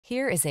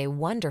Here is a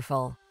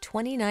wonderful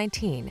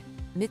 2019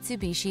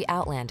 Mitsubishi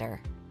Outlander.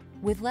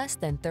 With less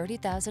than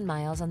 30,000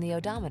 miles on the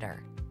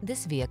odometer,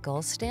 this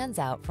vehicle stands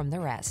out from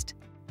the rest.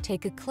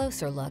 Take a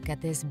closer look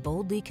at this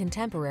boldly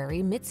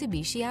contemporary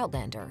Mitsubishi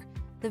Outlander,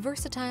 the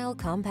versatile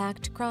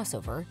compact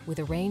crossover with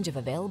a range of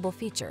available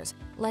features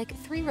like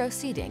 3-row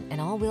seating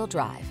and all-wheel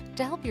drive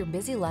to help your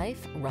busy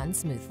life run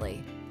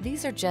smoothly.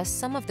 These are just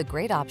some of the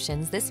great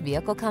options this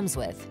vehicle comes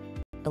with: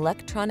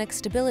 electronic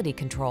stability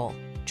control,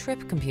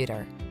 trip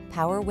computer,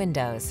 power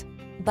windows,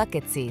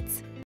 bucket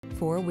seats,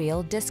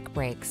 4-wheel disc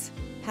brakes,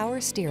 power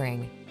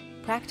steering.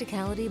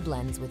 Practicality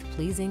blends with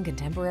pleasing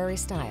contemporary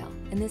style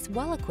in this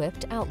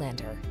well-equipped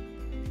Outlander.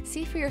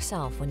 See for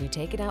yourself when you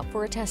take it out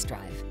for a test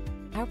drive.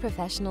 Our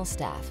professional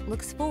staff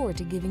looks forward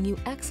to giving you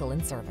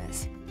excellent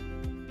service.